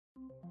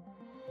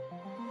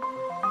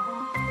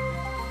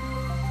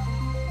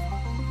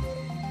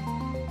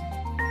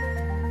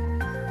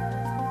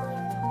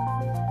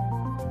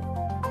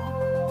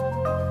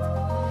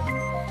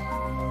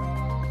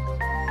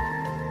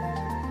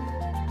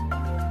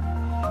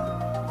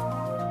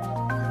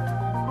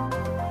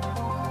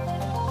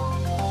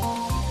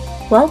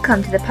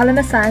Welcome to the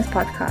Polymer Science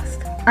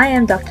Podcast. I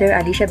am Dr.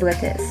 Alicia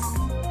Buates.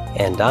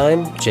 And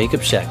I'm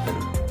Jacob Shackman.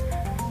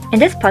 In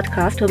this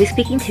podcast, we'll be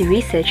speaking to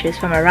researchers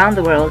from around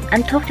the world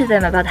and talk to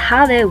them about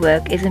how their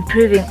work is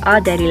improving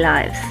our daily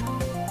lives.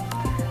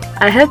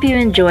 I hope you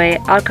enjoy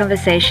our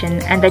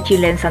conversation and that you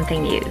learn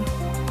something new.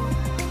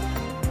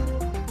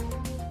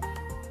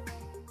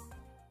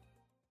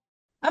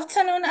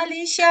 Afternoon,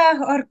 Alicia,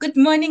 or good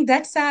morning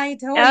that side.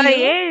 How are you?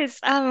 Yes,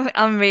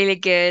 I'm really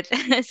good.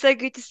 It's so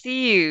good to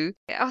see you.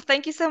 Oh,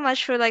 thank you so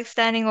much for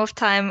standing off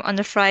time on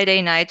a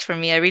Friday night for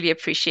me. I really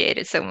appreciate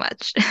it so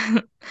much.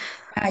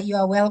 You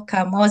are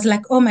welcome. I was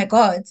like, oh my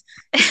God,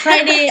 it's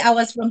Friday. I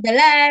was from the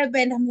lab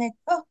and I'm like,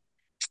 oh,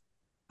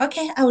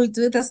 okay, I will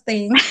do this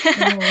thing.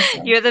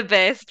 You're the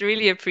best.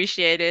 Really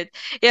appreciate it.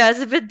 Yeah, it's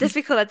a bit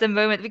difficult at the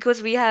moment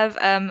because we have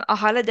a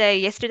holiday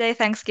yesterday,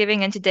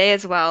 Thanksgiving, and today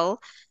as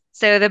well.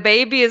 So the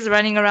baby is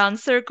running around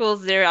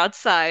circles there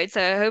outside.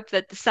 So I hope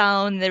that the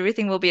sound and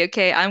everything will be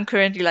okay. I'm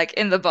currently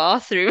in the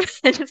bathroom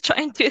and just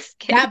trying to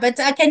escape. Yeah, but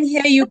I can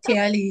hear you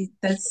clearly.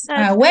 That's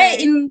where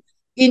great.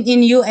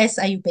 in US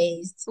are you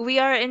based? We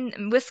are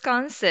in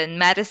Wisconsin,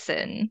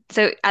 Madison.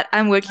 So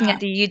I'm working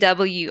at the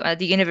UW,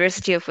 the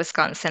University of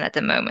Wisconsin at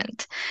the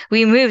moment.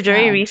 We moved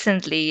very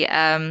recently,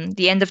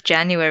 the end of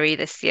January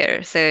this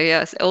year. So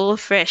yeah, it's all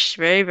fresh,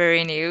 very,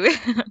 very new.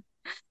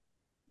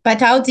 But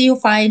how do you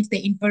find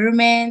the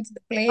environment,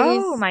 the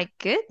Oh place? my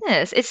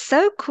goodness. It's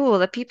so cool.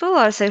 The people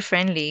are so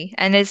friendly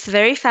and it's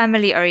very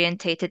family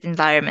orientated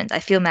environment.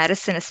 I feel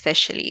Madison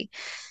especially.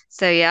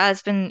 So yeah,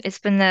 it's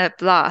been a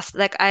blast.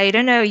 I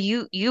don't know,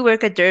 you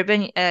work at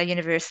Durban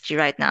University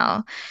right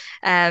now.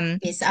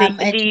 Yes, So I'm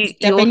at you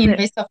Durban also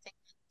University of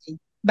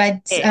Technology,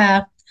 but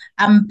yeah.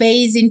 I'm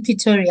based in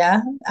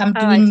Pretoria. Oh,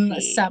 I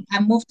see. I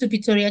moved to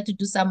Pretoria to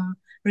do some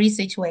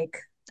research work.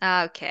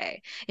 Ah,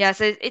 okay. Yeah,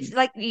 so it's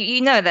like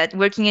you know that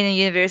working in a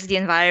university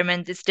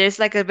environment, there's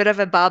like a bit of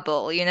a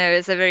bubble,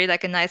 it's a very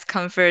a nice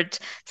comfort.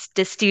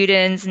 The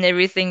students and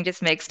everything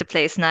just makes the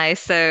place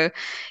nice. So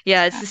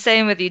yeah, it's the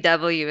same with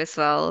UW as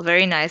well.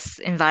 Very nice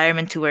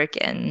environment to work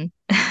in.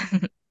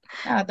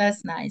 Oh,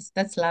 that's nice.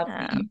 That's Um,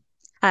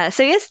 lovely.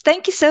 so yes,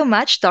 thank you so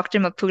much, Dr.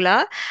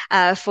 Mapula,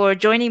 for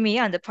joining me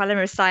on the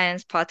Polymer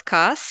Science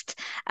podcast.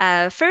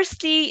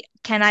 Firstly,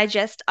 can I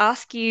just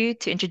ask you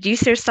to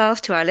introduce yourself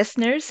to our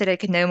listeners so they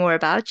can know more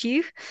about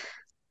you?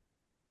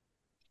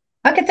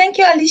 Okay, thank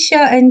you,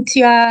 Alicia, and to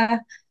your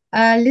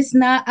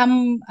listener.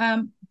 I'm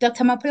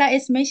Dr. Mapula,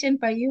 as mentioned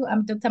by you.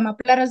 I'm Dr.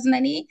 Mapula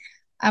Razwinani.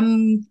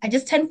 I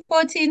just turned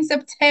 40 in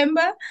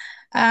September.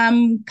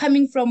 I'm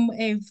coming from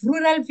a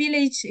rural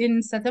village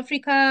in South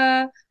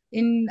Africa,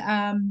 in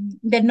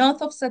the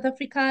north of South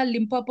Africa,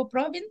 Limpopo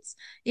province,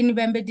 in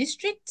Wembe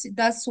district.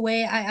 That's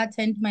where I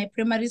attend my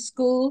primary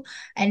school,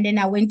 and then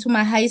I went to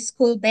my high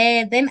school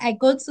there. Then I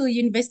go to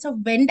University of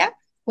Venda,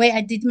 where I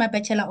did my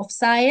Bachelor of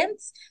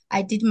Science.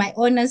 I did my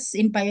honors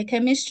in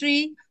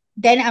biochemistry.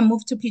 Then I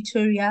moved to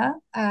Pretoria,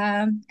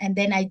 and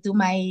then I do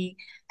my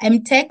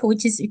MTech,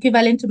 which is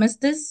equivalent to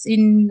Masters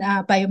in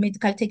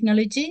biomedical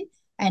technology,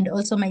 and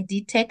also my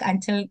DTech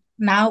until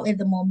now at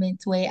the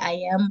moment where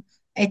I am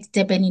at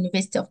Durban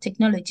University of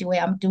Technology,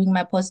 where I'm doing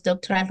my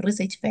postdoctoral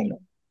research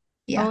fellow.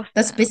 Yeah,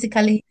 that's Awesome.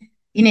 basically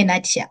in a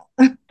nutshell.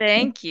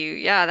 Thank you.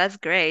 Yeah, that's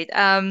great.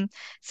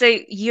 So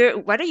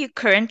what are you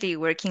currently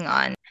working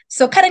on?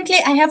 So currently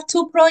I have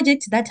two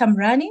projects that I'm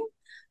running.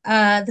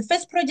 The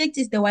first project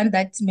is the one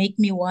that make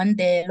me won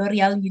the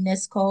L'Oreal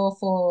UNESCO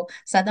for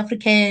South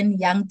African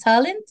young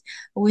talent,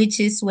 which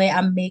is where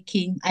I'm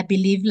making, I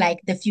believe, like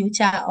the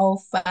future of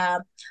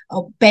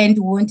band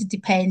won't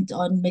depend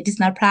on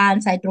medicinal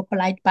plants,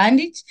 hydrocolloid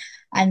bandage.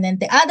 And then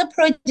the other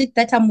project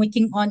that I'm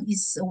working on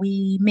is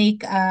we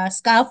make a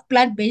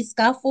plant-based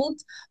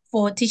scaffold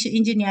for tissue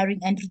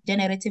engineering and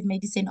regenerative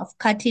medicine of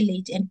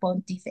cartilage and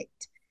bone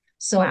defect.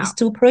 So Wow. it's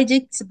two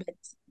projects, but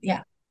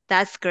yeah.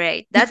 That's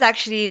great. That's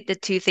actually the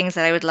two things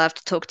that I would love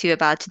to talk to you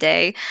about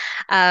today.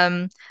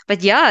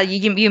 But yeah,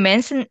 you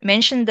mentioned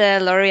the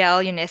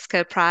L'Oreal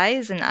UNESCO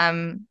Prize, and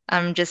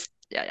I'm just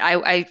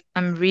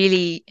I'm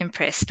really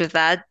impressed with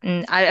that,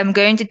 and I'm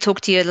going to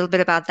talk to you a little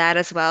bit about that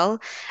as well,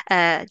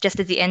 just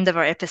at the end of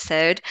our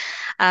episode.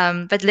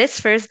 But let's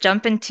first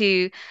jump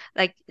into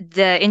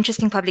the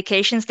interesting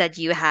publications that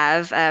you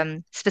have,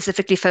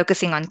 specifically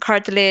focusing on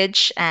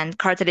cartilage and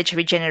cartilage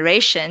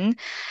regeneration.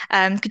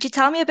 Could you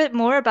tell me a bit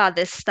more about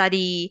this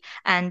study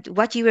and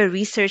what you were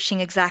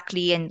researching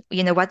exactly and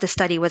what the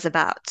study was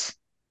about?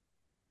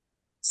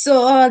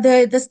 So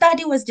the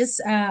study was just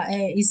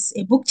is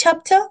a book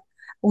chapter,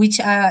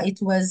 which it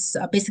was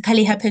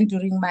basically happened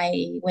during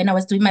when I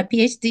was doing my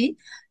PhD,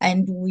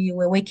 and we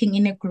were working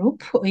in a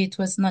group. It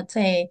was not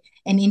an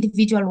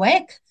individual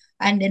work.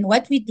 And then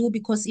what we do,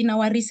 because in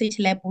our research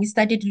lab, we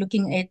started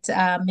looking at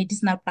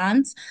medicinal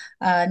plants,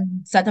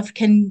 South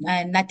African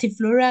native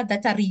flora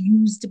that are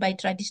used by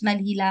traditional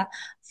healer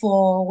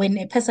for when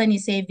a person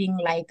is having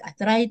like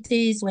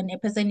arthritis, when a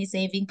person is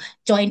having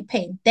joint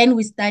pain. Then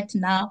we start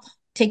now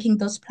taking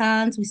those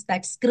plants, we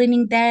start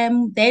screening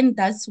them. Then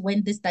that's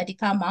when the study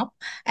come up.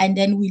 And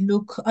then we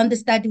look on the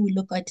study, we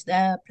look at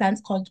the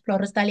plants called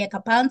Floristalia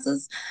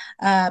capensis,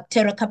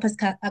 Pterocarpus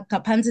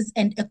capensis,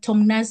 and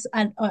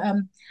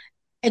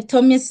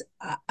Ectomis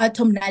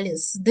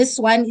autumnalis. This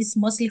one is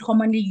mostly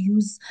commonly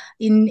used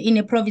in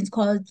a province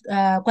called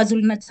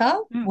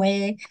KwaZulu-Natal, Mm.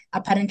 where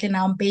apparently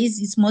now I'm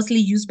based. It's mostly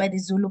used by the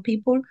Zulu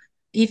people.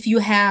 If you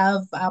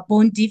have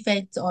bone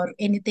defects or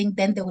anything,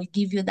 then they will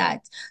give you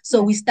that.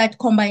 So Mm. we start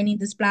combining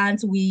these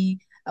plants. We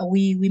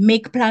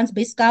make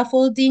plant-based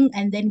scaffolding,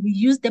 and then we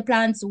use the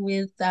plants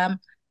with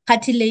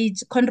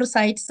cartilage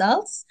chondrocyte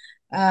cells,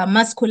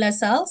 muscular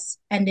cells,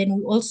 and then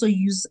we also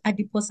use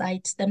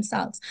adipocyte stem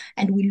cells.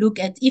 And we look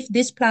at if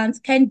these plants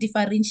can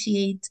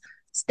differentiate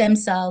stem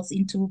cells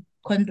into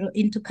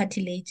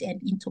cartilage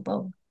and into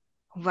bone.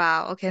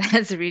 Wow, okay,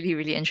 that's really,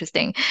 really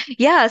interesting.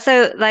 Yeah,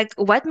 so like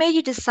what made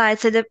you decide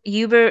so that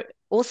you were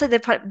also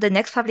the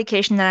next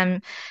publication that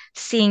I'm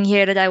seeing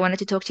here that I wanted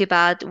to talk to you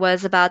about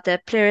was about the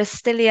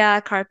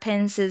Pleurostylia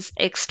carpensis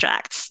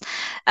extracts.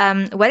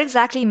 What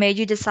exactly made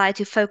you decide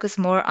to focus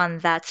more on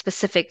that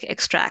specific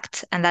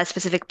extract and that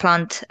specific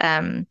plant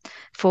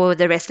for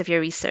the rest of your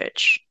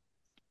research?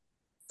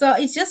 So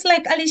it's just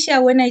like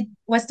Alicia, when I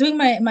was doing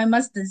my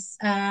master's,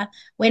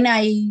 when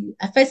I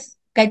first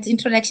got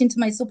introduction to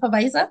my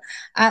supervisor,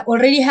 I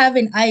already have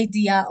an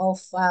idea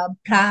of Uh-huh,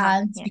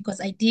 plants yeah. because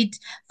I did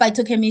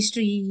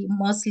phytochemistry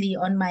mostly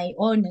on my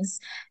honors.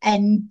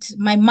 And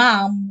my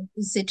mom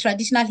is a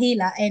traditional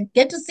healer, and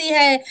get to see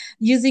her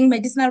using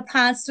medicinal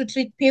plants to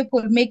treat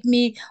people make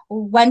me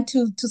want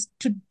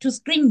to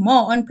screen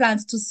more on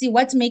plants to see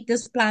what make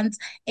these plants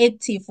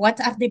active, what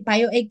are the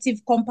bioactive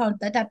compounds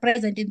that are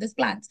present in these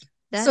plants.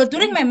 So That's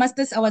during great. my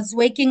master's, I was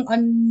working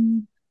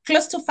on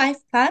close to 5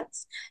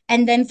 plants.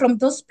 And then from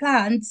those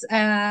plants,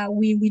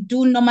 we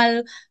do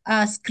normal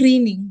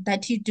screening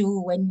that you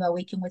do when you are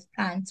working with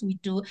plants. We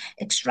do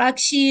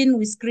extraction,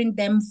 we screen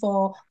them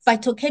for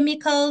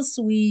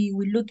phytochemicals, we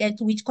look at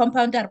which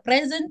compound are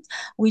present,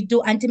 we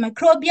do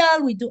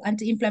antimicrobial, we do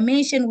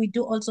anti-inflammation, we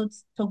do also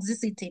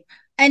toxicity.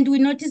 And we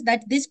noticed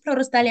that this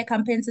Pleurostalia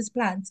capensis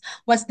plant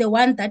was the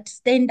one that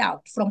stand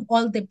out from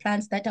all the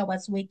plants that I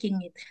was working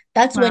with.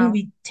 That's when Wow.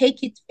 we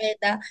take it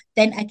further.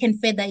 Then I can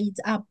further it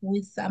up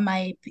with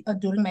my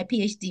during my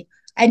PhD.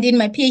 And in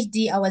my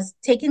PhD, I was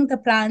taking the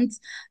plants,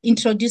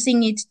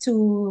 introducing it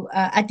to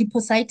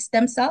adipocyte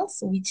stem cells,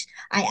 which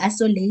I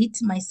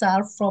isolate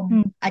myself from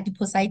Mm.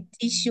 adipocyte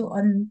tissue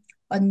on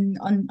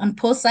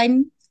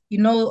porcine. You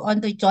know,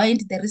 on the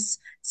joint there is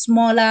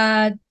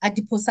smaller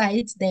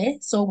adipocytes there,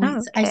 so we Oh,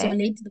 okay.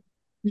 isolate.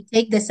 We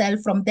take the cell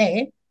from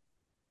there,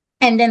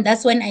 and then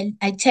that's when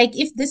I check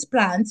if these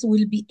plants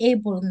will be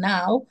able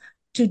now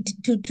to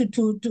give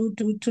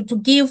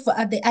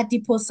the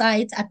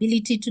adipocytes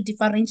ability to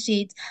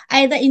differentiate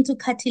either into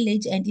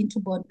cartilage and into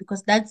bone,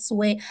 because that's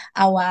where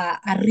our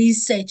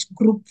research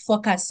group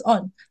focus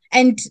on.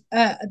 And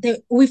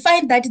we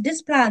find that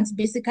these plants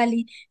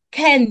basically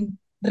can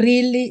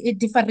really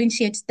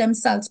differentiate stem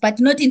cells, but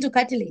not into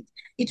cartilage.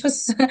 It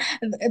was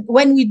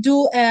when we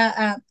do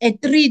a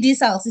 3D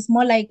cells, it's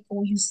more like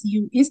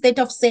you instead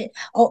of say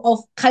of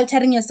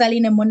culturing your cell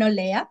in a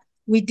monolayer,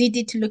 we did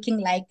it looking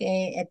like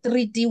a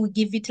 3D. We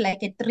give it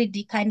like a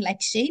 3D kind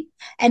like shape.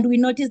 And we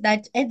noticed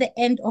that at the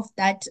end of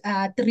that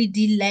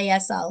 3D layer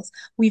cells,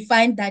 we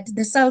find that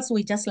the cells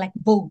were just like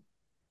bone.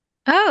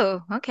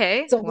 Oh,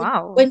 okay. So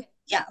Wow.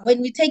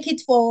 when we take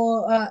it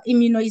for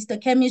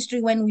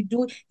immunohistochemistry, when we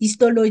do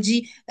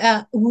histology,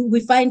 we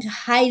find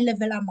high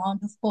level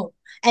amount of bone.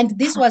 And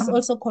this was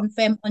also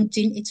confirmed on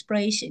gene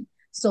expression.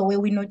 So where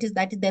we notice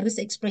that there is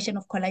expression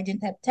of collagen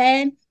type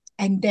 10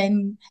 and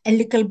then a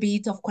little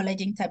bit of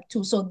collagen type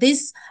 2. So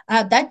this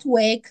that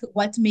work,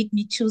 what made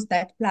me choose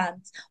that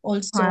plant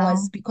also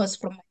was Wow. because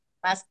from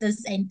my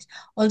master's and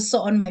also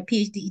on my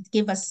PhD, it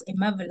gave us a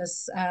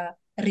marvelous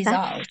That's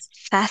result.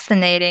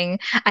 fascinating.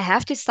 I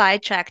have to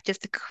sidetrack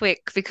just a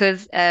quick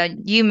because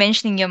you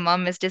mentioning your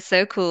mom is just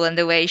so cool and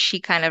the way she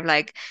kind of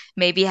like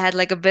maybe had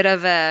like a bit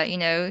of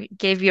a,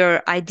 gave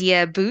your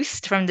idea a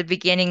boost from the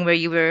beginning where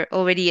you were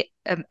already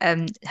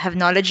have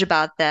knowledge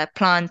about the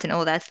plant and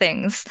all that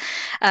things.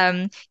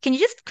 Can you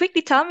just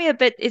quickly tell me a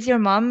bit, is your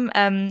mom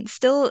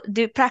still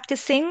do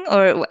practicing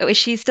or is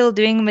she still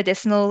doing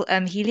medicinal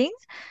healing?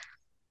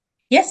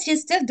 Yes,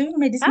 she's still doing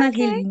medicinal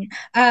Okay. healing.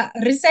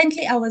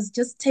 Recently, I was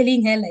just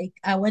telling her like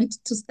I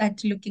want to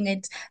start looking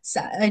at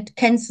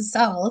cancer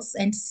cells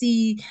and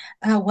see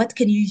what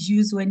can you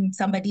use when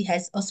somebody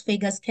has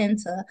esophagus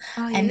cancer.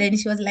 Oh And yeah. then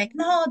she was like,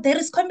 "No, there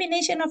is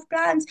combination of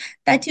plants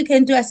that you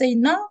can do." I say,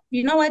 "No,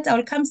 you know what?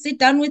 I'll come sit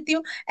down with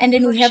you, and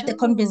then For we have the sure.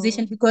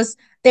 conversation because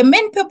the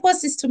main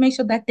purpose is to make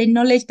sure that the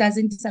knowledge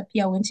doesn't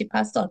disappear when she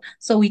passed on.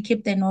 So we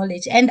keep the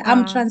knowledge, and I'm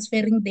Wow.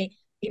 transferring the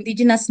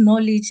indigenous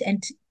knowledge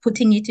and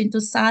putting it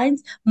into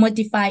science,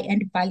 modify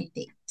and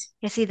validate.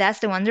 Yeah, see, that's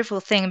the wonderful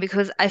thing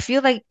because I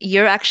feel like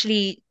you're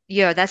actually,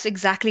 yeah, that's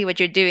exactly what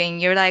you're doing.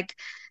 You're like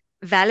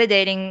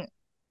validating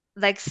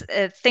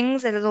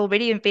things that have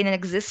already been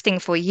existing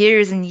for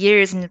years and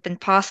years and have been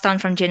passed on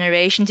from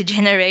generation to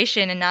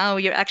generation, and now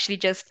you're actually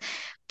just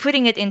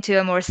putting it into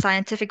a more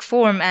scientific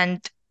form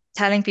and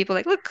telling people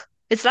like, look,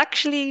 it's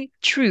actually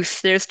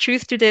truth. There's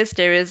truth to this.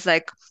 There is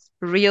like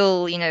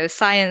real,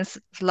 science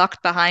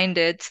locked behind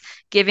it,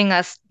 giving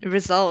us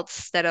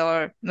results that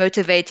are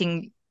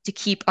motivating to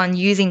keep on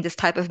using this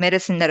type of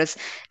medicine that is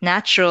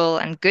natural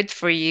and good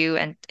for you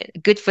and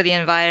good for the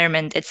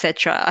environment,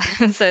 etc.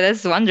 So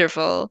that's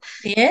wonderful.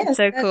 It's Yes,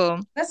 so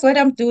cool. that's what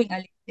I'm doing,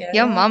 Alicia.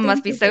 Your Yeah, mom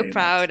must thank be you so very much.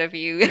 proud of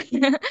you.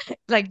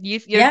 Like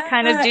you're Yeah,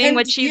 kind of doing and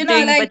what she's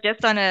doing, like but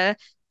just on a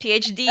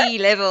PhD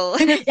level.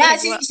 It's yeah,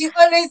 like, she what? she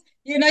always,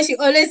 she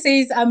always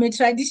says I'm a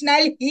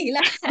traditional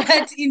healer,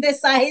 but in the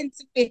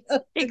science field.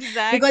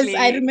 Because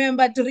I Exactly.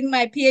 remember during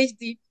my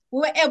PhD, we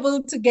were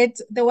able to get,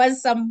 there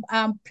was some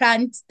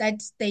plant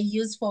that they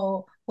use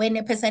for when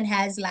a person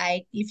has,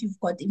 like, if you've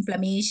got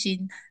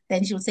inflammation,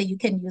 then she'll say you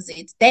can use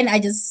it. Then I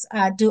just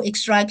do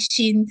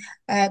extraction,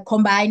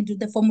 combine, do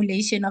the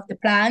formulation of the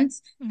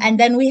plants, Mm, and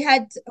then we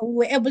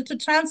were able to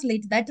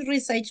translate that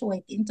research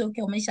work into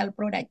commercial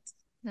products.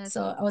 that's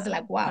So I was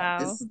like, awesome. wow,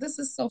 Wow. this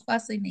is so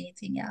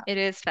fascinating. Yeah. It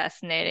is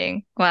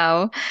fascinating.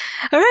 Wow.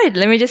 All right,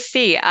 let me just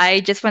see. I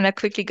just want to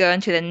quickly go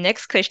into the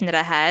next question that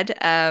I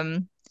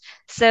had.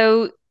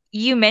 So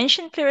you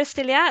mentioned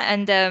pleurostilia,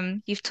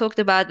 and you've talked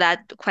about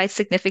that quite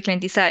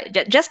significantly. So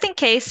just in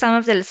case some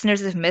of the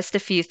listeners have missed a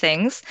few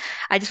things,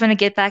 I just want to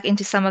get back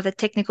into some of the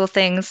technical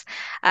things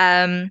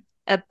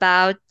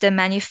about the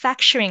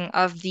manufacturing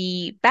of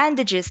the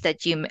bandages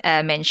that you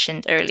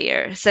mentioned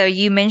earlier. So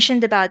you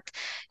mentioned about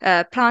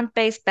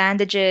plant-based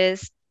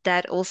bandages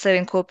that also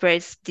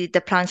incorporates the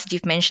plants that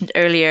you've mentioned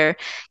earlier.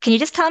 Can you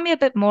just tell me a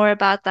bit more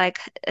about like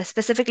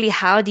specifically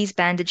how these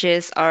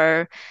bandages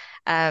are,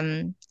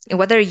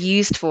 what they're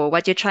used for,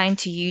 what you're trying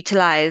to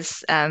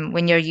utilize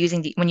when you're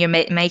when you're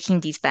making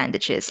these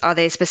bandages? Are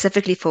they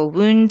specifically for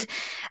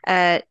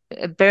uh,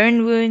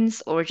 burn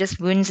wounds, or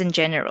just wounds in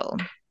general?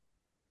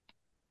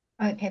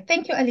 Okay,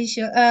 thank you,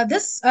 Alicia.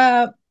 This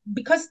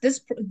because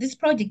this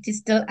project is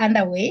still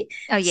underway,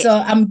 Oh, so yes,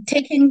 I'm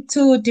taking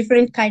two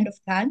different kind of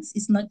plants.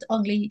 It's not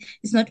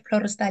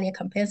Pleurostalia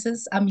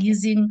capensis. I'm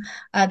using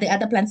the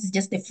other plants is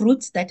just the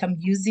fruits that I'm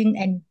using,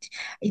 and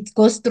it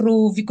goes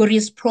through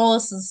vigorous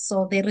process.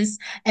 So there is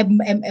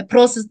a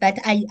process that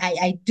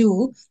I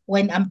do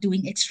when I'm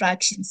doing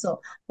extraction. So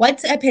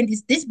what's happened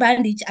is this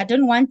bandage, I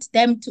don't want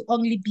them to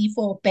only be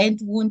for burnt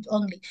wound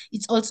only.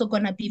 It's also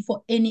gonna be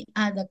for any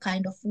other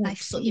kind of I wound.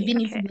 So see. even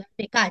if Okay. you have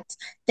a cut,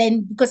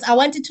 then because I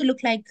want it to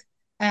look like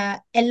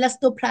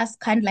elastoplast,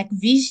 kind of like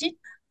vision,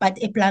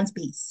 but a plant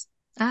base.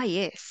 Ah,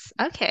 yes.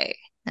 Okay.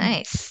 Mm.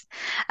 Nice.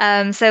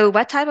 So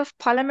what type of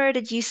polymer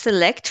did you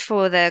select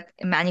for the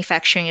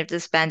manufacturing of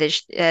this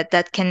bandage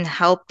that can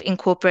help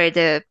incorporate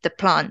the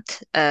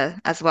plant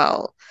as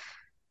well?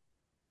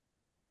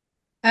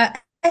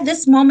 At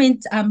this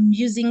moment, I'm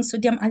using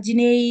sodium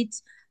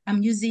alginate,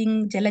 I'm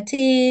using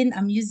gelatin,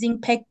 I'm using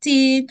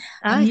pectin,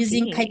 Ah, I'm I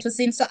using see.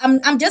 chitosan. So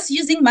I'm just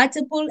using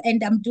multiple,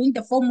 and I'm doing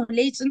the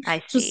formulation I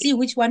to see. see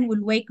which one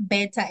will work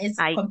better as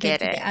I compared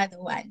get to the it. other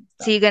one.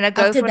 So So you're gonna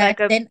go after for like that,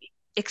 a then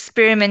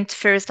experiment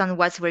first on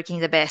what's working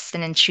the best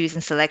and then choose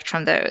and select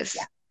from yeah, those.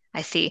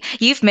 I see.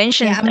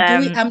 yeah, I'm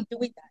doing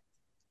that.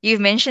 You've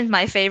mentioned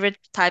my favorite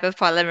type of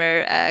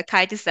polymer,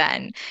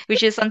 chitosan,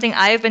 which is something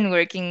I've been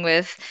working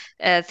with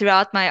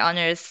throughout my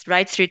honors,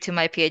 right through to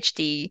my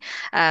PhD.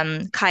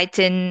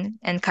 Chitin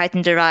and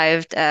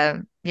chitin-derived,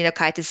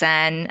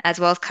 chitosan, as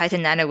well as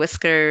chitin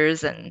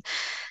nanowhiskers, and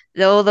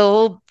the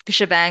whole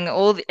shebang,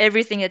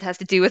 everything that has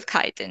to do with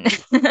chitin.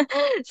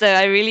 So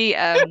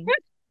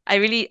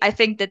I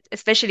think that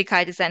especially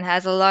chitosan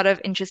has a lot of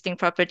interesting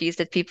properties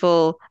that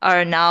people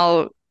are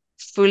now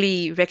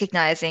fully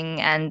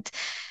recognizing, and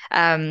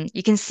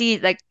you can see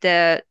like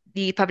the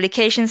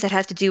publications that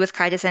has to do with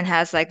chitosan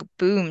has like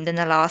boomed in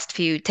the last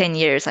few 10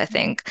 years, I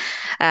think,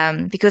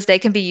 because they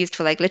can be used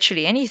for like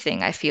literally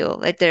anything. I feel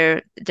like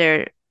they're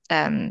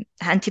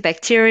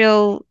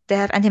antibacterial, they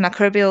have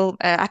antimicrobial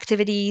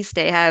activities,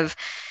 they have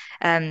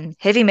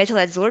heavy metal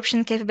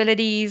adsorption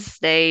capabilities.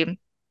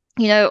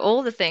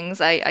 All the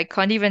things I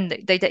can't even,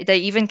 they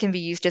even can be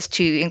used just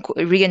to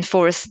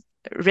reinforce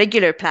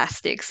regular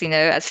plastics,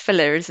 as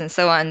fillers and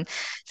so on.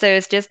 So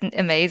it's just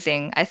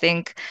amazing. I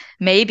think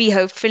maybe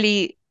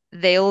hopefully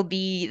they'll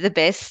be the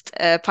best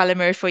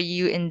polymer for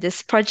you in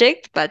this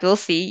project, but we'll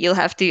see. You'll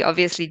have to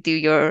obviously do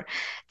your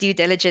due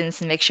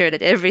diligence and make sure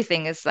that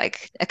everything is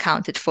like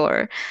accounted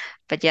for.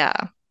 But yeah,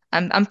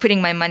 I'm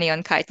putting my money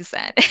on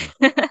Kaito-san.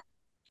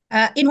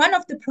 In one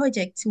of the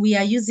projects, we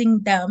are using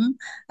them,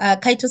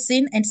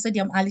 chitosan and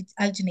sodium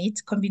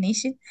alginate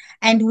combination,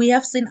 and we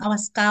have seen our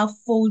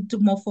scaffold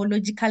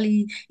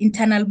morphologically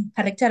internal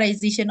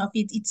characterization of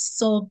it. It's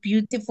so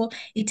beautiful.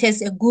 It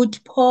has a good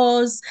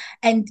pose,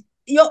 and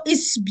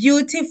it's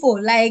beautiful.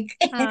 Like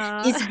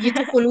it's Oh.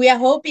 beautiful. We are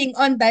hoping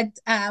on that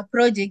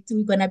project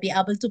we're gonna be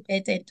able to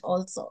patent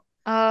also.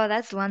 Oh,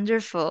 that's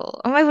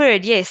wonderful. Oh my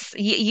word, yes.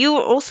 You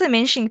were also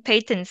mentioning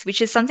patents,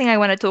 which is something I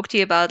want to talk to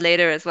you about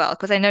later as well,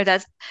 because I know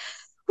that's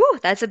Whew,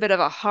 that's a bit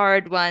of a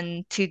hard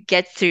one to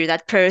get through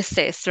that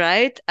process,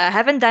 right? I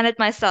haven't done it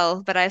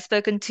myself, but I've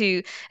spoken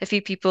to a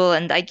few people,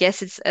 and I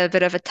guess it's a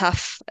bit of a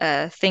tough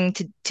thing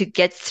to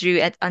get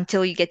through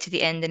until you get to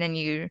the end, and then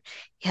you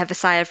have a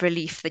sigh of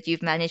relief that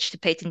you've managed to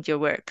patent your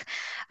work.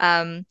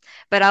 Um,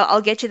 but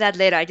I'll get to that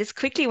later. I just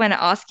quickly want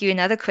to ask you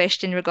another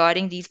question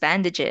regarding these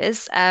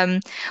bandages.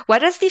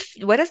 What is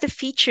the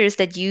features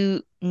that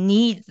you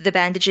need the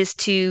bandages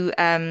to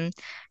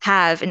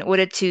have in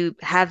order to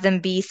have them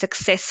be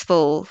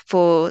successful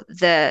for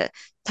the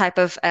type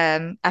of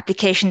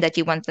application that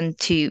you want them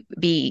to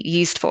be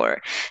used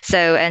for.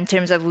 So, in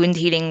terms of wound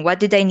healing, what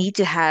do they need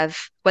to have?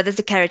 What are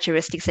the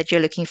characteristics that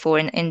you're looking for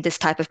in this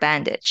type of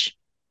bandage?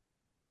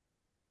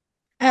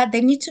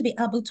 They need to be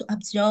able to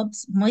absorb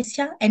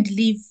moisture and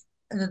leave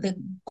the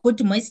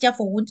good moisture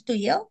for wound to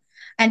heal.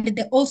 And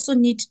they also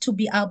need to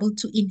be able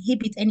to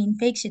inhibit any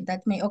infection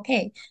that may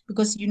occur.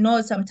 Because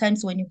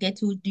sometimes when you get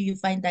to, do you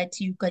find that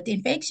you got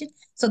infection?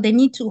 So they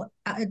need to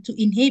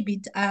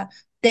inhibit.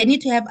 They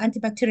need to have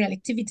antibacterial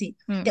activity.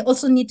 They Hmm,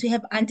 also need to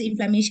have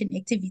anti-inflammation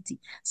activity.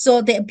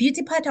 So the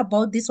beauty part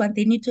about this one,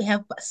 they need to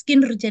have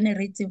skin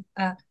regenerative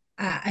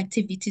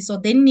activity. So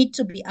they need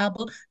to be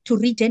able to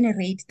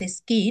regenerate the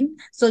skin.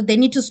 So they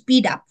need to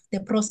speed up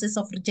the process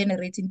of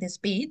regenerating the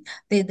skin.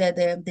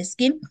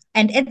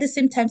 And at the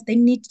same time, they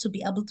need to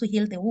be able to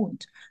heal the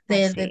wound, I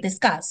the see.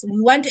 scars. We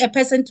want a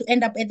person to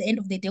end up at the end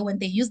of the day when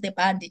they use the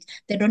bandage,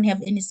 they don't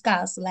have any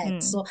scars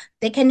left. Hmm, So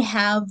they can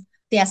have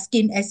their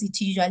skin as it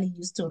usually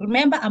used to.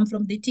 Remember, I'm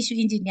from the tissue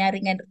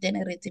engineering and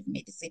regenerative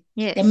medicine.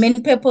 The yes.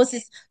 main purpose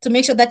is to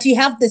make sure that you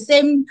have the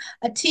same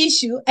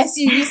tissue as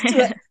you used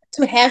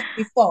to have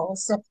before.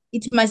 So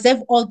it must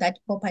have all that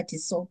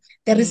properties. So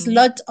there is a Hmm,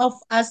 lot of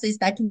assays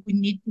that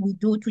we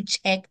do to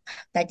check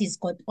that it's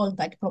got all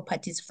that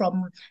properties,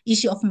 from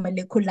issue of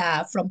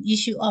molecular, from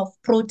issue of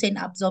protein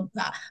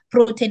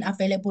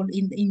available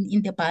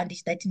in the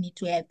bandage that you need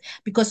to have,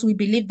 because we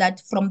believe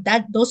that from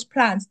those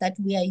plants that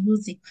we are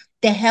using,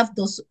 they have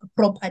those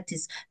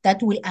properties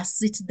that will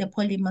assist the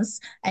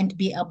polymers and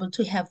be able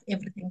to have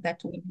everything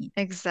that we need.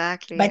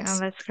 exactly. But Oh,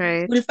 that's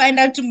we'll great. find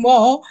out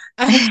more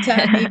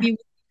after maybe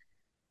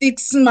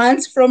 6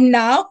 months from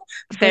now,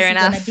 because Fair we're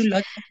gonna do enough.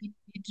 lots of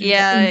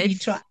Yeah, in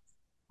vitro.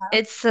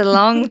 it's a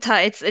long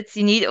time. It's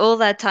you need all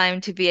that time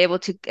to be able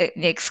to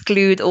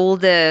exclude all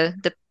the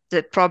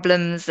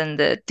problems and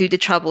the do the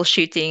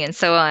troubleshooting and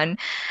so on.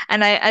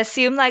 And I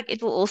assume like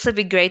it will also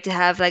be great to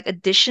have like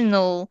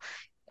additional,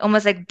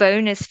 almost like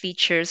bonus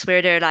features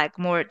where they're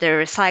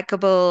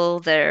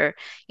recyclable, they're,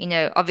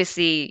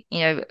 obviously,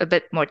 a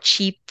bit more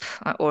cheap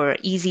or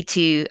easy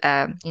to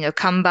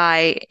come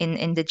by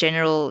in the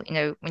general,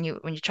 when you're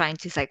trying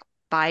to like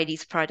buy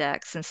these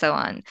products and so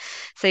on.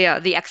 So yeah,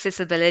 the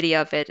accessibility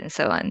of it and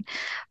so on.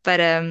 But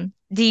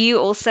do you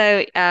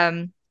also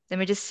let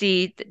me just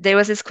see. There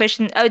was this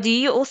question. Oh, do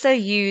you also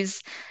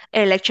use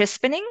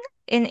electrospinning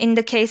in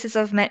the cases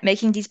of ma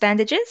making these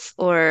bandages,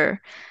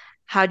 or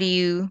how do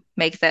you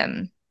make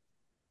them?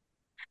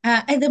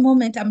 At the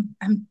moment,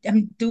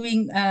 I'm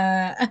doing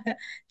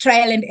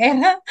trial and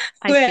error,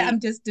 I where see. I'm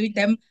just doing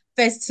them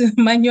first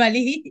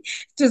manually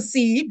to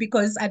see,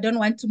 because I don't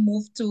want to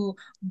move to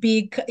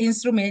big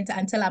instruments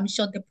until I'm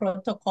sure the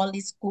protocol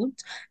is good,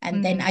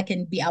 and then I Mm,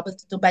 can be able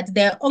to do. But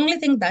the only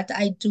thing that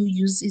I do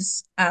use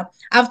is,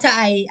 after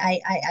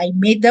I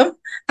made them,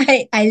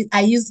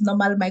 I use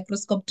normal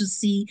microscope to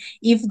see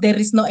if there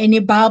is no any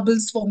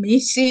bubbles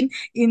formation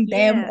in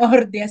them, yeah,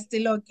 or they're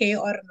still okay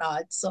or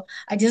not. So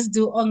I just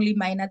do only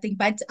minor thing,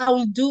 but I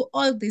will do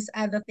all this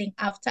other thing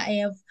after I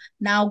have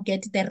now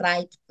get the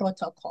right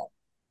protocol.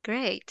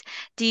 great.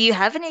 Do you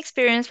have any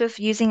experience with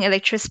using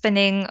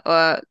electrospinning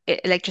or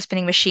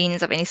electrospinning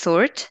machines of any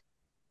sort?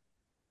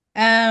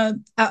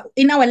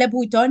 In our lab,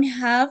 we don't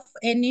have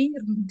any.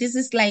 This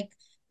is like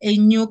a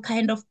new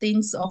kind of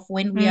things of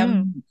when we are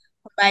Mm.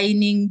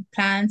 combining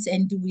plants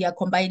and we are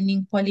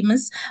combining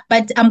polymers.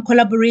 But I'm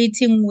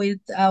collaborating with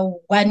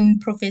one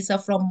professor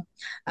from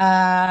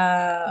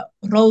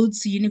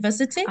Rhodes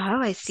University.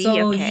 Oh, I see.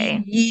 So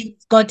Okay. he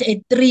got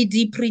a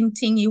 3D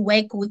printing. He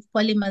worked with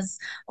polymers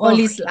all Oh,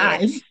 his yes.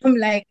 life. I'm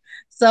like,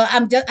 so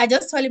I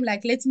just told him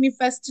like, let me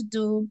first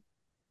do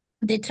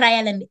the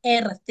trial and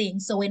error thing.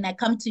 So when I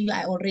come to you,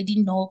 I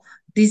already know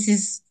this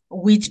is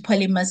which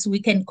polymers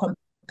we can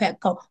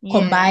Yeah.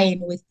 combine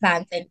with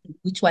plants and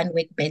which one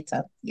work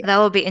better. Yeah. That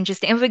will be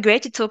interesting. It would be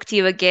great to talk to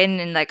you again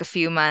in like a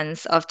few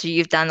months after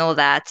you've done all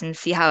that and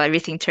see how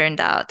everything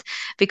turned out.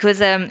 Because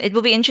it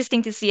will be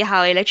interesting to see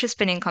how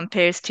electrospinning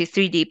compares to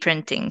 3D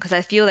printing. Because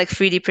I feel like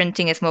 3D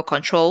printing is more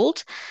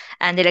controlled,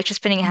 and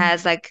electrospinning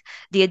has Mm. like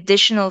the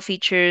additional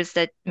features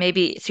that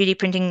maybe 3D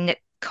printing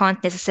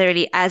can't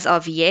necessarily, as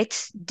of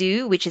yet,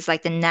 do, which is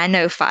like the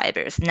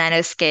nanofibers,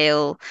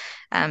 nanoscale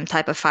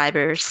type of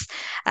fibers.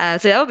 So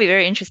that will be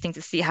very interesting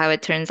to see how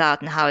it turns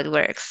out and how it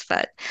works.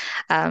 But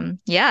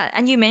yeah,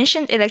 and you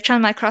mentioned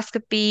electron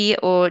microscopy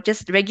or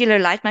just regular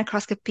light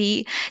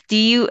microscopy. Do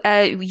you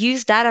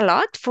use that a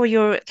lot for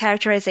your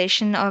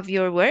characterization of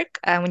your work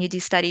when you do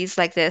studies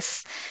like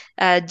this?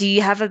 Do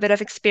you have a bit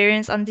of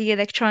experience on the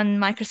electron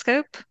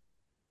microscope?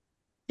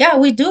 Yeah,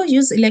 we do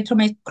use electron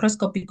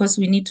microscope because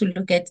we need to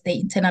look at the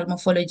internal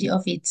morphology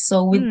of it.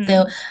 So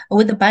Mm,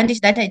 with the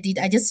bandage that I did,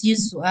 I just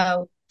used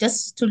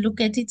just to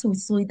look at it. We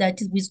saw that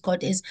we've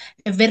got is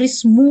a very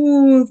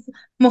smooth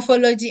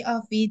morphology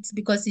of it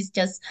because it's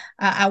just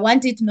I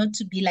want it not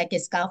to be like a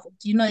scaffold.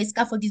 You know, a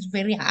scaffold is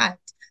very hard.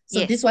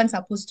 So this yes. one's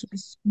supposed to be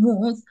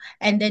smooth.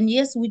 And then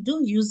yes, we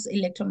do use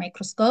electron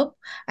microscope.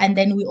 And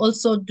then we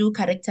also do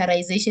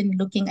characterization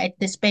looking at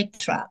the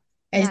spectra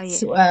Oh, as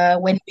yes.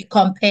 when we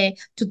compare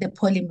to the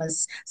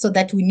polymers, so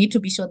that we need to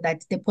be sure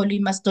that the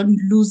polymers don't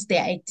lose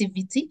their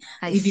activity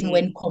I even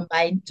when see.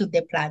 combined to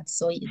the plant.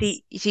 So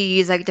it's So you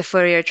use like the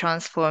Fourier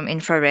transform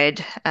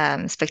infrared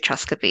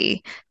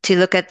spectroscopy to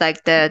look at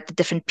like the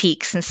different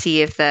peaks and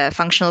see if the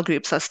functional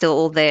groups are still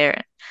all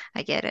there.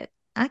 I get it.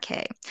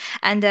 Okay.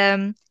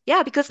 And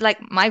yeah, because like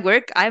my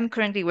work, I'm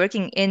currently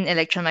working in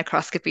electron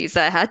microscopy,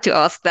 so I had to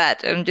ask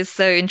that. I'm just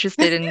so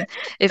interested in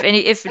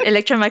if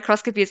electron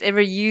microscopy is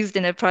ever used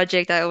in a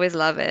project, I always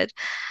love it.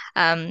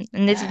 And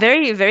it's uh,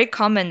 very, very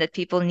common that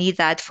people need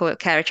that for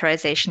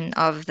characterization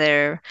of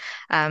their,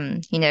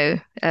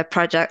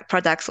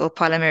 products or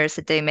polymers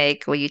that they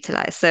make or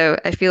utilize. So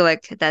I feel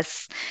like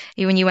that's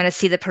when you want to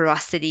see the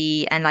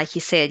porosity, and like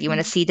you said, you want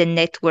to see the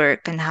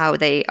network and how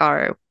they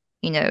are,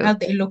 you know, how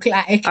they look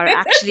like. are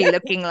actually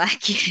looking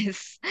like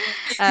yes.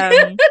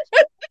 Um,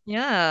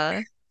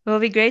 yeah. It'll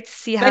be great to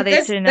see how But they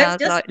turn that's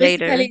out just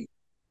later.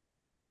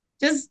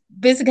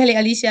 basically,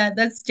 Alicia,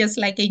 that's just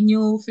like a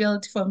new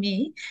field for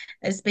me,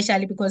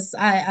 especially because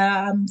I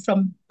am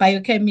from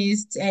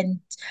biochemist and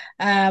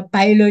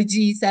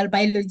biology, cell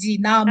biology.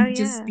 Now Oh I'm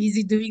just yeah.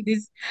 busy doing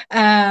this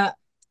uh,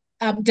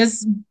 I'm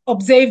just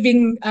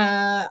observing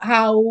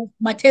how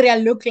material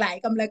look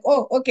like. I'm like,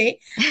 oh, okay.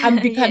 I'm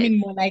Yes. becoming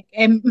more like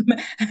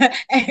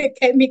a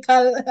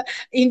chemical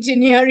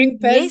engineering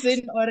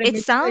Yes. person or a It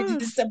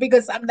metallurgist sounds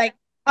because I'm like,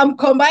 I'm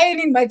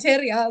combining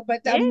material,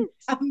 but yes.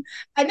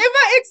 I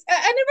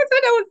never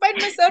thought I would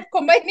find myself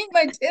combining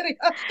material.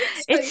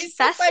 So It's it's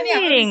so funny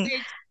how fascinating.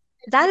 research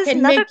That is can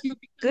another make you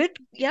become good,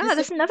 yeah,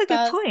 that's another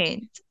good disciplined.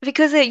 point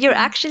because you're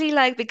Mm, actually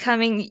like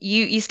becoming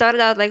you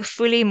started out like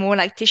fully more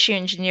like tissue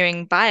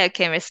engineering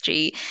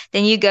biochemistry,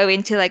 then you go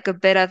into like a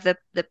bit of the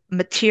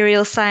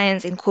material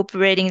science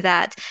incorporating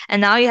that,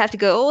 and now you have to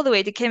go all the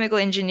way to chemical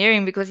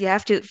engineering because you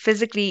have to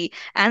physically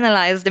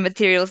analyze the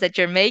materials that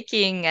you're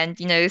making and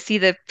see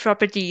the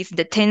properties,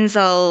 the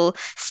tensile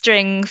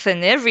strength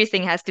and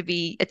everything has to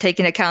be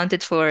taken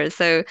accounted for.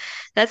 So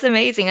that's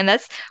amazing, and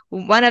that's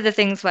one of the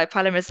things why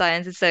polymer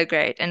science is so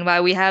great and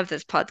why we have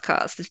this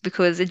podcast is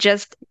because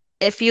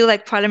I feel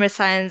like polymer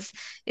science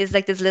is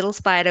like this little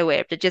spider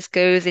web that just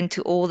goes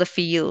into all the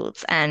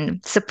fields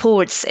and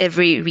supports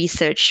every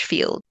research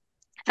field.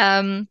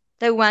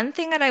 The one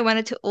thing that I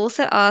wanted to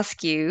also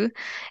ask you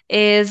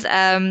is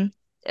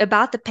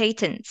about the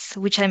patents,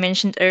 which I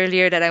mentioned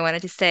earlier that I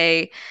wanted to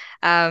say.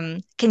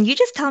 Can you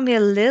just tell me a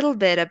little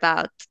bit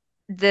about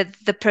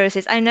the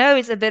process? I know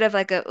it's a bit of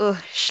like a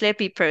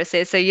schleppy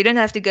process, so you don't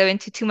have to go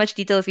into too much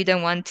detail if you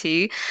don't want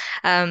to.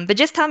 But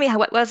just tell me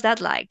what was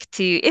that like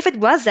to, if it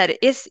was that,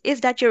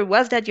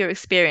 was that your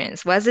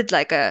experience? Was it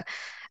like a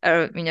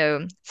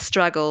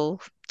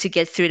struggle to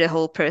get through the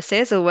whole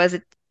process, or was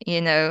it,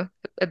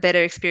 a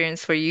better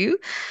experience for you?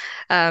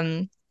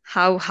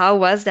 How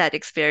was that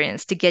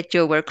experience to get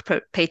your work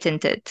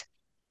patented?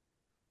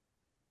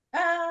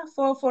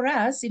 for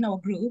us in our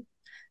group,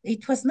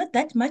 it was not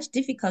that much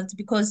difficult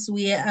because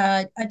we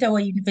at our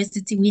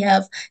university we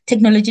have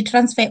technology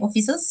transfer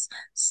officers.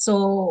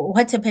 So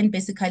what happened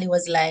basically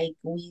was like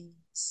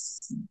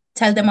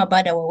tell them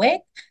about our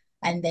work,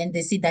 and then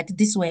they see that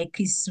this work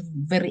is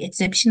very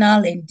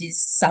exceptional and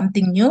is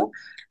something new,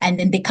 and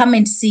then they come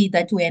and see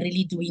that we are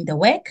really doing the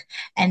work,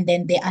 and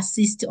then they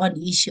assist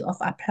on issue of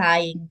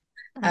applying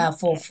Okay.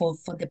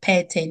 for the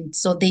patent.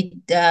 So the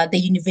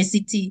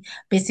university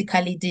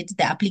basically did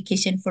the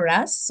application for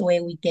us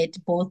where we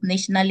get both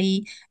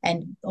nationally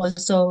and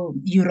also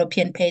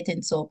European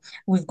patent. So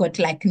we've got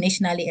like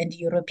nationally and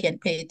European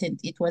patent.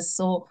 It was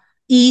so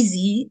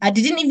easy. I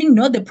didn't even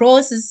know the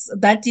process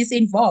that is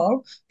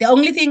involved. The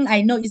only thing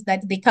I know is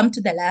that they come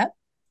to the lab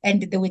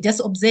and they were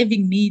just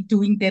observing me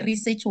doing the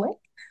research work.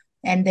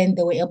 And then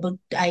they were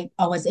I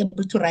was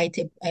able to write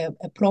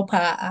a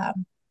proper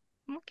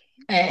Okay.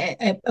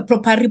 a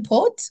proper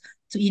report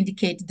to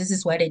indicate this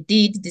is what I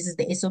did, this is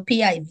the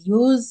SOP I've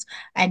used,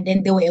 and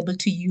then they were able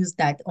to use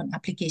that on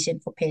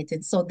application for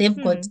patents. So they've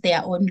got Hmm,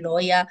 their own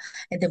lawyer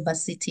at the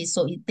varsity,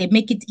 so they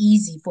make it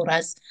easy for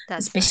us,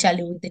 that's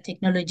especially nice. with the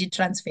technology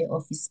transfer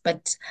office.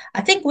 But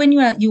I think when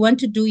you want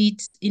to do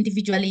it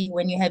individually,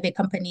 when you have a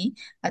company,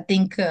 I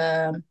think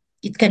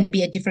it can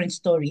be a different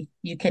story.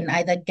 You can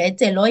either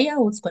get a lawyer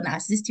who's going to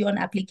assist you on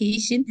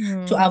application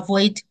to Mm,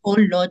 avoid a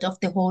whole lot of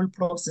the whole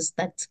process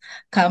that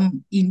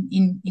come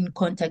in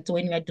contact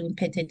when you are doing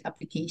patent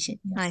application.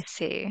 I Yes.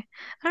 see.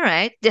 All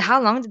right.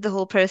 How long did the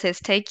whole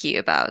process take you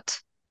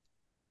about?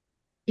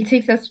 It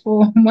takes us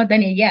for more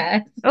than a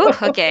year. Oh,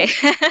 okay.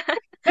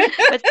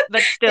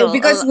 But still,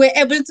 Because we're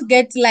able to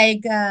get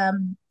like a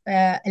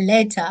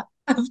letter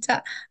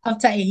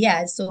after a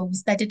year. So we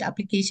started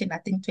application, I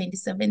think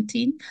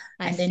 2017,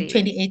 I and then see.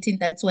 2018,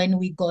 that's when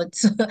we got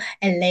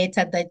a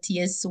letter that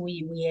yes,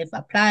 we have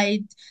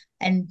applied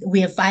and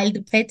we have filed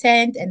the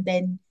patent and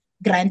then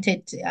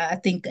granted, I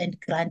think, and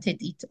granted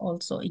it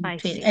also in I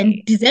 20 and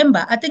see.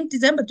 December, I think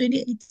December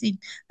 2018,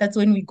 that's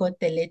when we got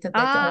the letter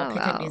that our Oh,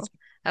 patent wow. is.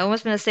 I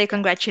almost want to say Yeah.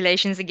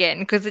 congratulations again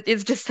because it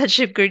is just such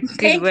a good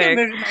Thank you work.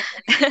 very much.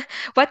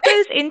 What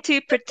goes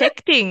into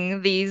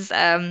protecting these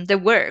the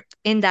work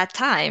in that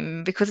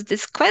time? Because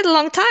it's quite a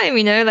long time,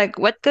 like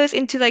what goes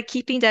into like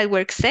keeping that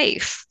work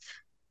safe?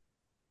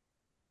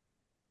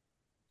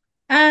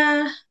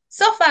 Uh,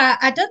 so far,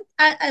 I don't.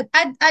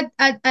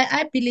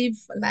 I believe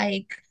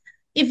like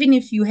even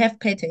if you have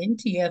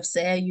patent, you have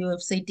said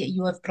that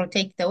you have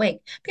protect the work.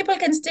 People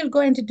can still go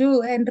and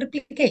do and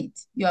replicate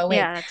your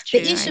work. Yeah, that's The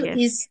true, I issue guess.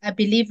 is, I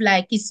believe,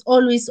 like it's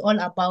always all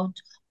about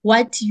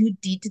what you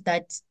did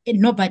that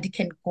nobody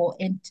can go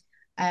and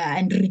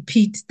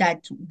repeat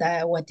that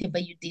whatever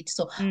you did.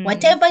 So Mm,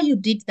 whatever you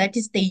did, that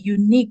is the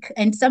unique.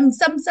 And some of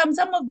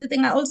the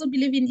thing I also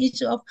believe in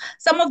issue of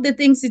some of the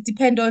things it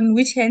depend on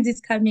which hands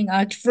it's coming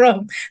out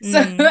from.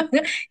 So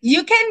mm.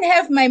 you can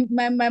have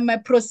my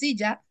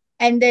procedure,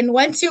 and then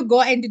once you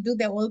go and do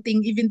the whole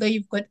thing, even though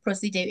you've got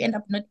procedure, you end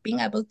up not being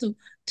able to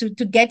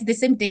get the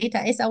same data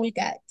as I will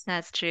get.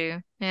 That's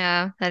true.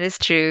 Yeah, that is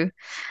true.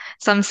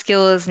 Some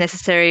skill is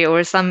necessary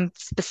or some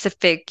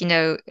specific,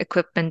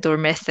 equipment or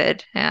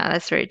method. Yeah,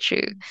 that's very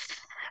true.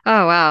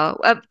 Oh, wow.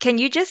 Can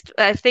you just,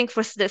 I think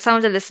for some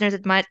of the listeners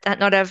that might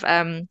not have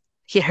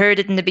he heard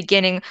it in the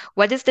beginning,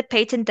 what is the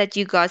patent that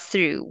you got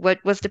through? What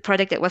was the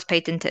product that was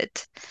patented?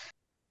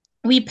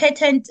 We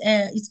patent,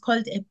 it's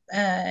called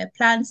a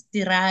plant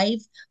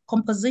derived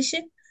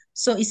composition.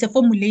 So it's a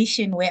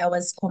formulation where I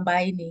was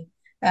combining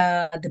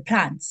the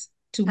plants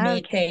to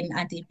make Okay. an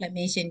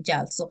anti-inflammation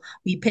gel. So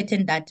we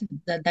patent that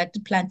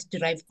plant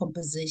derived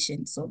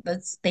composition. So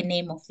that's the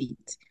name of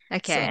it.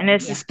 Okay. And So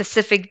it's a yeah,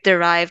 specific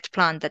derived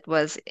plant that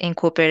was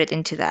incorporated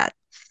into that.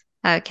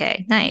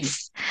 Okay, yes.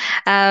 nice.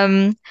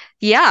 Um,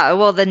 yeah,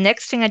 well, the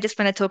next thing I just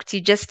want to talk to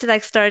you just to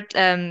like start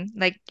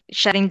like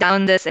shutting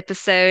down this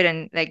episode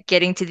and like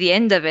getting to the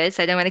end of it.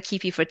 So I don't want to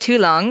keep you for too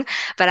long,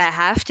 but I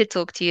have to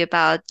talk to you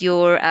about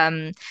your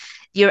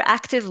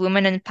active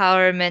woman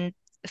empowerment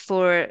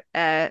for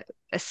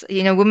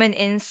women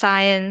in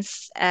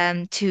science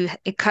to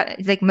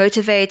like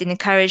motivate and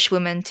encourage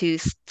women to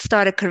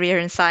start a career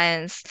in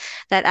science,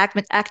 that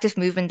active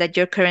movement that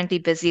you're currently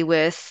busy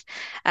with.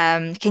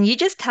 Can you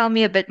just tell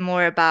me a bit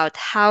more about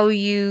how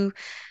you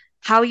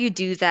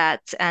do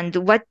that and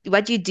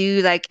what you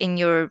do like in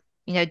your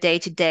day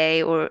to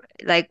day or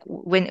like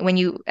when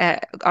you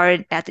are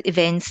at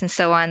events and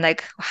so on,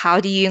 like how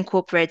do you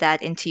incorporate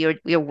that into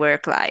your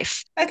work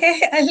life?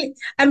 Okay,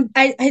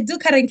 I do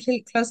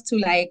currently close to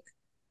like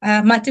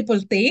multiple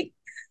things.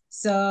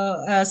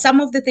 So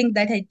some of the things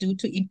that I do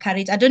to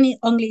encourage, I don't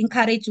only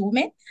encourage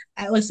women,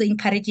 I also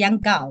encourage young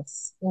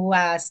girls who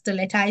are still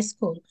at high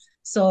school.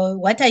 So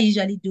what I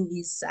usually do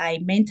is I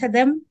mentor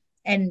them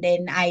and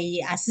then I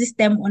assist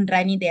them on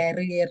running their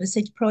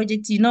research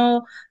projects.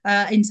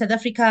 In South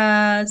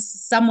Africa,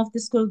 some of the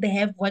schools they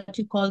have what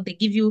you call, they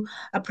give you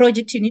a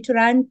project you need to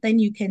run, then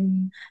you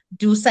can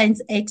do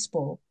science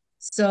expo.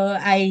 So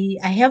I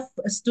have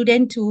a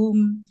student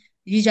who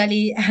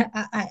usually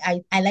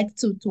I like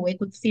to work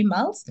with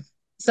females.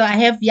 So I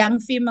have young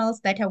females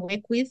that I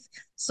work with.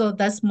 So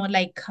that's more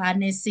like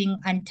harnessing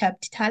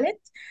untapped talent.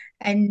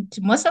 And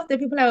most of the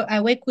people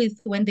I work with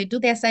when they do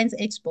their science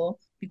expo,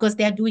 because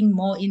they are doing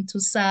more into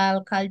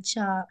cell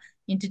culture,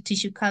 into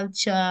tissue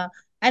culture,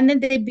 and then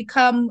they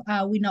become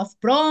winner of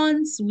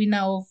bronze,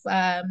 winner of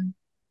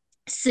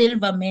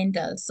silver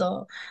medal.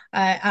 So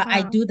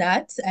I Wow. do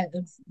that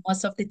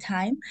most of the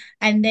time.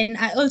 And then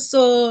I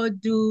also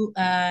do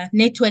I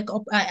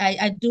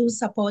do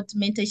support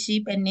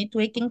mentorship and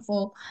networking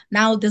for,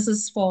 now this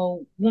is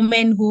for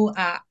women who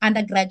are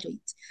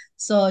undergraduate.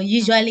 So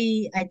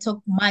usually I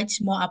talk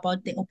much more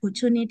about the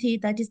opportunity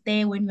that is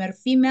there when you are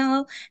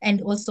female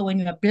and also when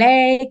you are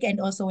black and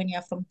also when you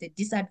are from the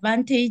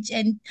disadvantage.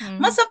 And Mm.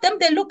 most of them,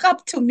 they look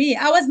up to me.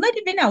 I was not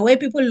even aware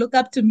people look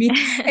up to me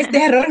as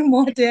their role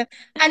model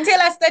until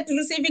I started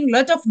receiving a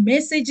lot of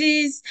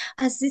messages,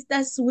 assist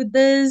us with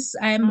this.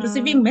 I'm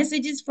receiving Oh,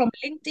 messages from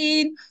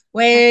LinkedIn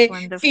that's where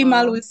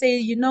female wonderful. will say,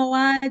 you know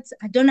what,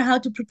 I don't know how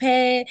to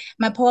prepare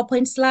my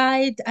PowerPoint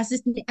slide.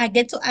 Assist me. I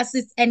get to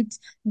assist, and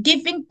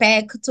giving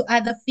back to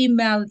other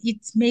female, it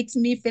makes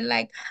me feel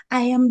like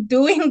I am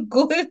doing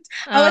good.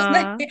 I was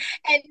not, Uh,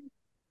 and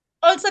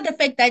also the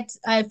fact that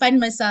I find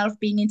myself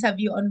being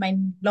interviewed on my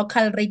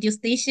local radio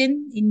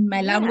station in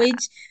my Yeah,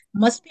 language.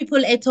 Most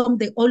people at home,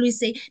 they always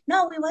say,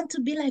 no, we want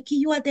to be like you.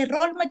 You are the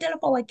role model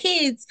of our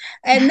kids.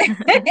 And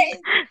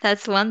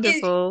that's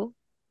it's wonderful.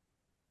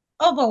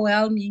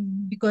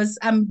 overwhelming because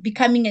I'm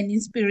becoming an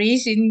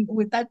inspiration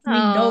without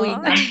me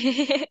knowing Oh, I'm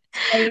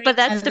but inspiring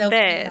that's the other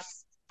females.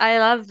 best. I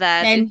love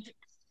that. And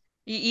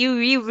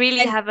You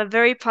really and have a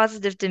very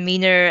positive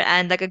demeanor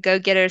and like a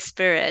go-getter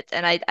spirit.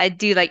 And I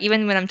do like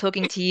even when I'm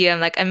talking to you, I'm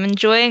like I'm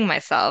enjoying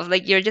myself.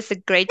 Like you're just a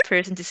great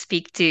person to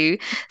speak to.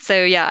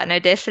 So yeah, no,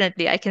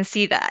 definitely I can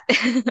see that.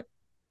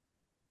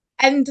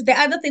 And the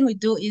other thing we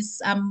do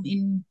is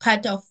in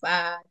part of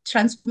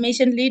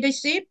transformation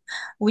leadership,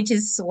 which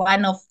is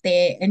one of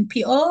the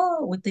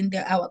NPO within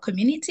our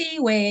community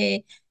where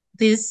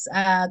these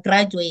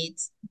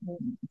graduates,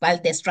 while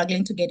they're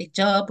struggling to get a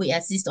job, we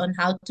assist on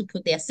how to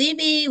put their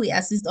CV, we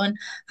assist on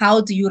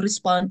how do you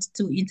respond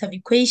to interview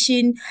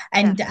question,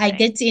 and That's I great.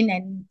 get in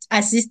and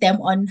assist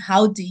them on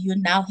how do you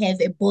now have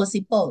a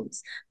bossy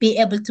pose, be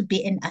able to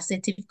be an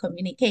assertive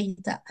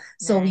communicator.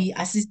 So we Nice.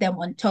 assist them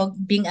on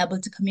being able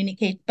to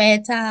communicate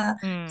better.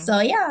 Mm, So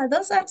yeah,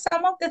 those are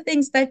some of the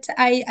things that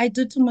I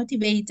do to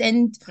motivate.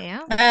 And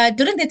yeah.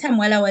 during the time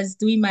while I was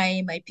doing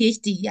my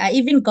PhD, I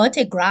even got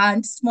a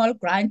grant, small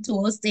grant to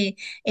host a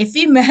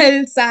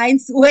female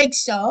science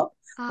workshop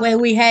Oh, where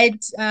we great. had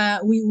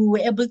we were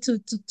able to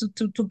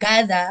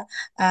gather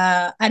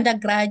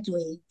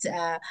undergraduate,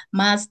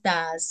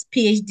 masters,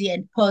 PhD,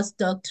 and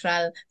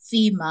postdoctoral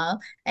female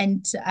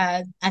and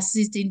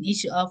assist in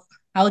issue of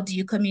how do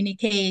you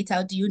communicate,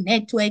 how do you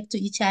network to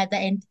each other,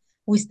 and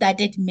we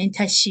started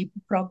mentorship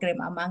program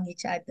among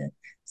each other.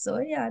 So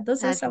yeah,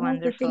 those are That's some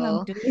of the things I'm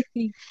wonderful.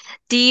 doing.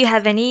 Do you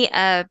have any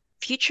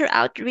future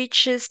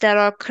outreaches that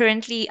are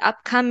currently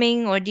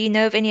upcoming, or do you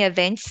know of any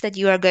events that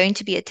you are going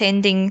to be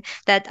attending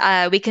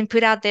that we can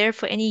put out there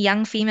for any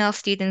young female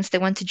students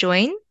that want to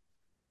join?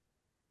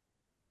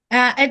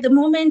 At the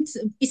moment,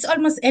 it's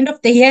almost end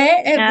of the year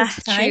at Ah,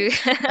 this time, true.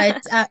 but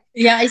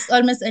yeah, it's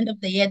almost end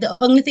of the year. The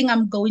only thing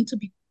I'm going to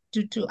be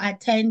to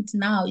attend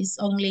now is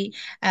only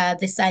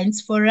the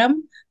science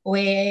forum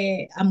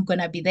where I'm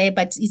gonna be there,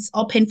 but it's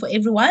open for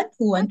everyone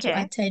who want to Okay.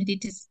 attend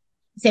it. It's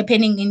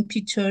happening in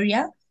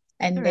Pretoria,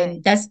 All and right.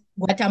 then that's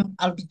what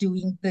I'll be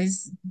doing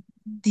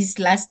this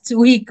last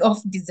week of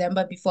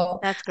December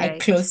before That's I great.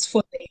 close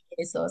for the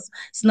year. So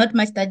it's not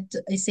much that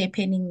is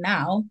happening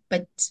now,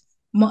 but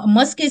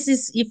most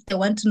cases, if they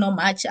want to know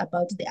much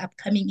about the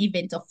upcoming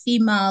event of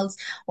females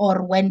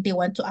or when they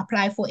want to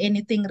apply for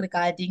anything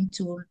regarding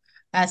to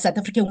South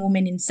African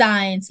women in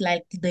science,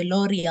 like the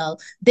L'Oreal,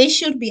 they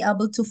should be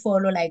able to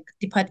follow like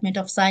Department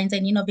of Science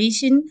and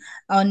Innovation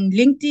on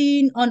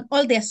LinkedIn, on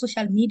all their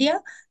social media.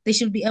 They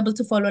should be able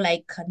to follow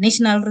like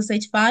National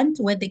Research Fund,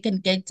 where they can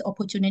get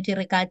opportunity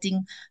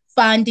regarding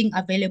funding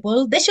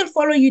available. They should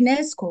follow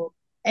UNESCO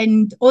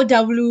and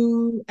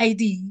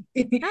OWID.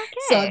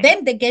 So Okay.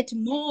 then they get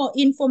more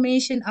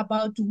information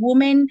about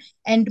women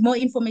and more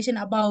information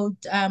about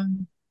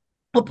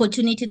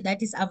opportunity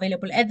that is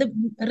available.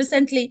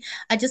 Recently,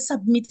 I just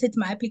submitted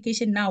my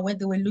application now where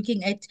they were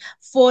looking at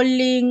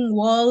falling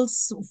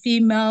walls,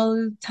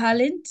 female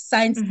talent,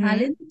 science Mm-hmm.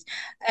 talent.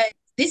 Uh,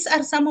 these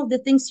are some of the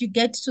things you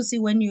get to see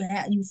when you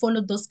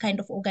follow those kind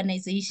of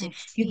I organization.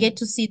 You get see.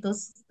 to see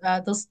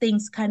those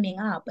things coming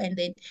up, and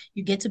then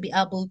you get to be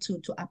able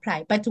to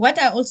apply. But what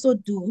I also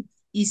do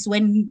is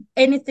when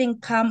anything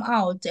come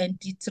out and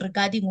it's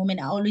regarding women,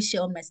 I always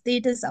share on my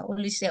status, I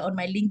always share on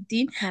my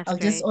LinkedIn. That's I'll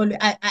just great. always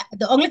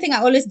the only thing I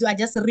always do, I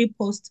just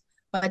repost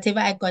whatever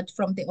I got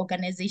from the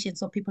organization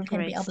so people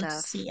can be Great able to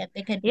stuff. see and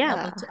they can be Yeah.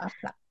 able to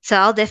apply. So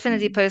I'll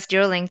definitely Mm. post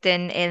your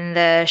LinkedIn in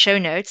the show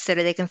notes so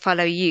that they can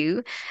follow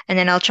you. And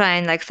then I'll try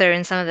and like throw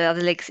in some of the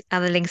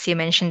other links you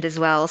mentioned as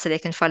well so they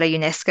can follow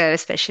UNESCO,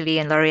 especially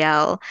and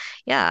L'Oreal.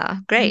 Yeah,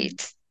 Mm.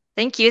 great.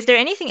 Thank you. Is there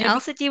anything Yeah,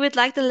 else that you would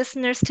like the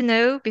listeners to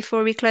know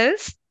before we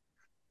close?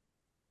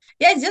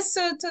 yeah, just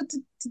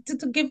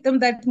to give them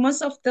that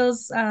most of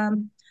those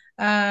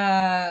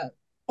uh,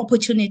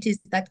 opportunities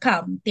that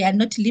come, they are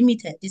not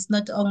limited. It's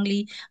not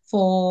only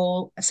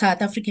for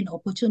South African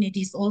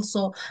opportunities,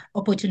 also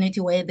opportunity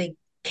where they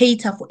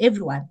cater for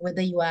everyone,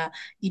 whether you are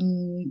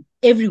in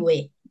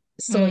everywhere.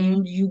 So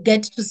Mm, you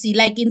get to see,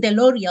 like in the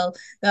L'Oreal,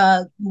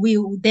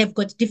 they've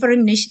got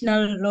different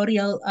national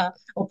L'Oreal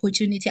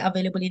opportunity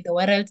available in the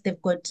world.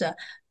 They've got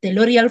the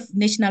L'Oreal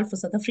National for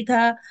South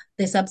Africa,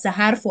 the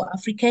Sub-Sahara for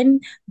African,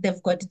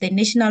 they've got the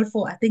national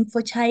for, I think,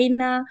 for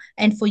China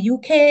and for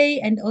UK.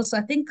 And also,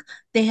 I think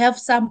they have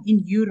some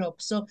in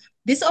Europe. So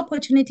this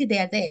opportunity, they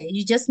are there.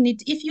 You just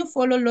need, if you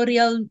follow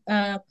L'Oreal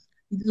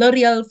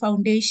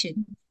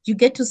Foundation, you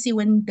get to see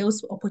when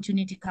those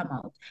opportunity come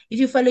out. If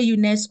you follow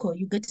UNESCO,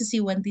 you get to see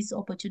when this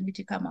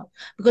opportunity come out.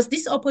 Because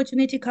this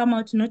opportunity come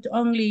out not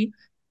only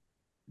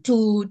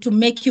to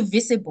make you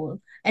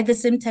visible, at the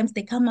same time,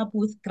 they come up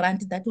with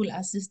grant that will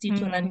assist you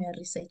to run mm, your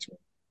research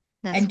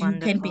that's and you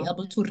can be wonderful.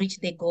 able to reach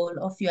the goal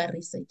of your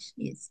research.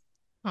 Yes.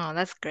 Oh,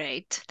 that's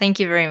great. Thank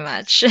you very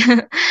much.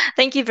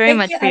 Thank you very Thank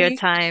much you, for your Ali.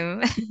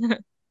 time.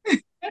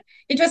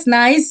 It was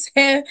nice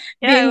Yeah,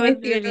 being it with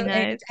was you, really and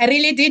nice. I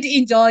really did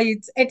enjoy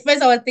it. At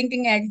first, I was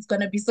thinking it's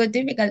gonna be so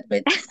difficult,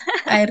 but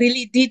I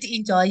really did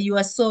enjoy.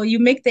 You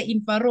make the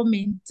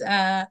environment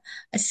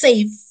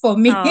safe for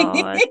me.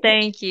 Oh,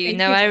 thank you. Thank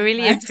No, you I very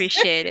really much.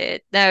 appreciate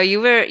it. No, you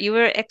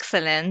were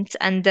excellent,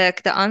 and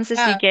the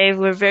answers you Ah, gave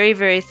were very,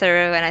 very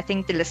thorough, and I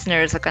think the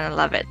listeners are gonna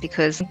love it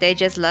because they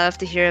just love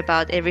to hear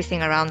about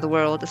everything around the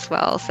world as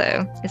well.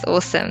 So it's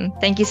awesome.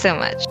 Thank you so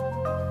much.